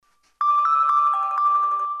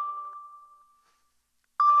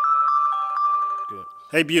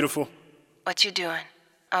Hey, beautiful. What you doing?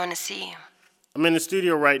 I wanna see you. I'm in the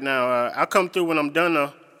studio right now. I'll come through when I'm done,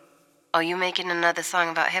 though. Oh, you making another song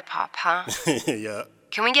about hip-hop, huh? Yeah.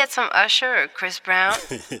 Can we get some Usher or Chris Brown?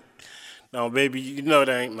 No, baby, you know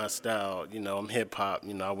that ain't my style. You know, I'm hip-hop.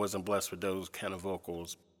 You know, I wasn't blessed with those kind of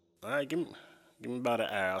vocals. All right, give me about an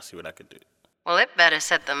hour. I'll see what I could do. Well, it better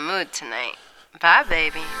set the mood tonight. Bye,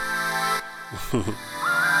 baby.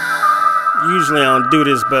 Usually I don't do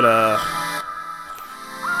this, but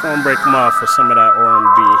gonna break them off for some of that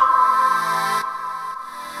R&B.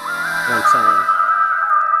 One time.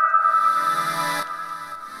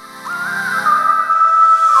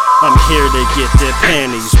 I'm here to get their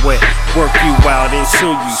panties wet, work you out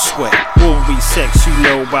until you sweat. When we sex, you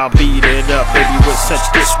know I'll beat it up, baby, with such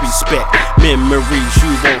disrespect. Memories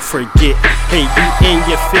you won't forget. Hey, you in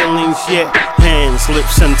your feelings yet? Hands,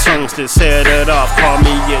 lips, and tongues that set it off. Call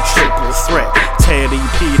me a triple threat. Teddy,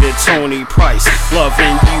 Peter, Tony Price,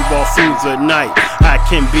 loving you all through the night. I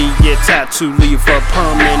can be your tattoo, leave a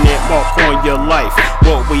permanent mark on your life.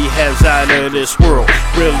 What we have's out of this world.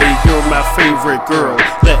 Really, you're my favorite girl.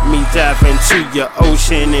 Let me dive into your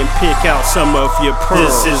ocean and pick out some of your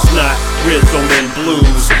pearls. This is not rhythm and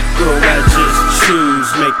blues, girl, I just choose.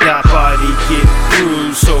 Make that body get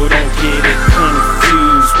bruised, so don't get it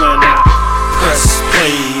confused. When I press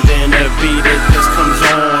play, then the beat it just comes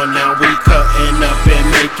on. Now we cutting up and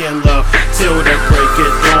making love till the break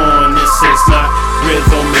of dawn. This is not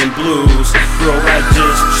rhythm and blues, girl, I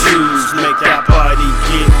just choose. Make that body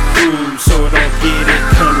get bruised, so don't get it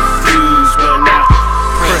confused. When I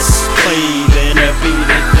press play, then the beat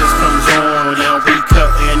it just comes on. Now we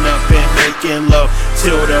cutting up and making love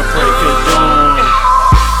till the break of dawn.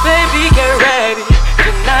 Baby, get ready,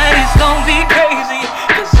 tonight is gonna be crazy,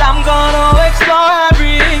 cause I'm gonna explore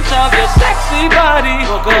every inch of your sexy body.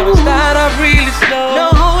 We're gonna start up really slow, no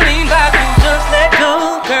holding back and just let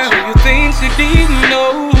go. Girl, you think you didn't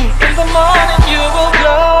know, in the morning you will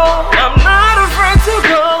glow. I'm not afraid to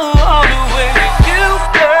go all the way with you,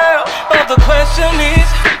 girl, but the question is,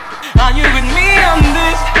 are you with me on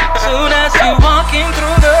this? Soon as you walking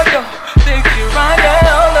through the door, take you right there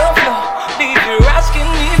on the floor, leave you asking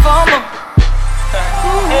me for more.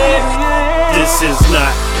 This is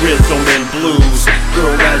not rhythm and blues,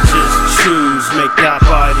 girl, I just choose. Make that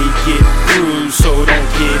body get bruised, so don't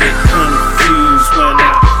get it confused. When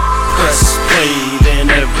I press play, then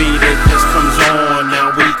the beat it just comes on.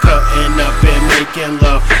 Now we cutting up and making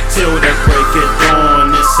love till the break of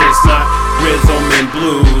dawn. This is not rhythm and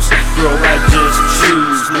blues, girl, I just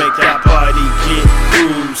choose. Make that body get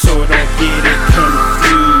bruised, so don't get it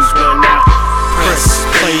confused. When I press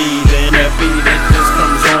play, then the beat it just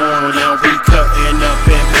comes on. Now we cutting up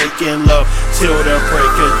and making love till the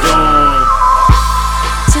break of dawn.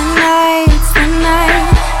 Tonight's the night,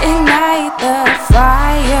 ignite the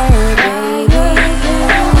fire, baby, you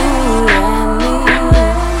and me.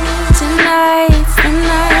 Tonight's the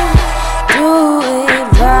night, do it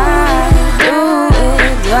right, do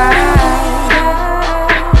it right.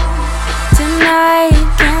 Tonight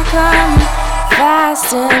can't come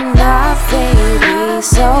fast enough, baby,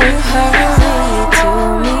 so hurry to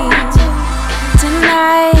me.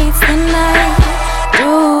 Tonight's the night, do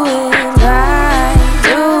it right,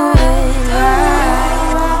 do it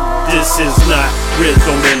right. This is not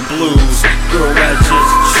rhythm and blues, girl, I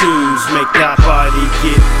just choose. Make that body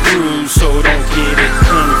get bruised, so don't get it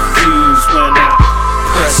confused. When I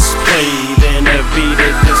press play, then the beat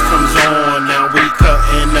it just comes on. Now we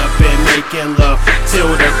cutting up and making love till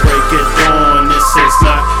the break of dawn. This is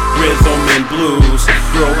not rhythm and blues,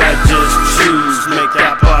 girl, I just choose. Make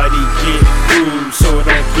that body get bruised, so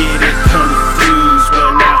don't get it confused.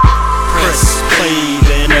 When I press play,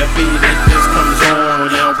 then the beat it just comes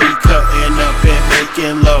on. Now we cutting up and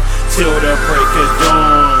making love till the break of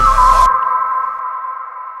dawn.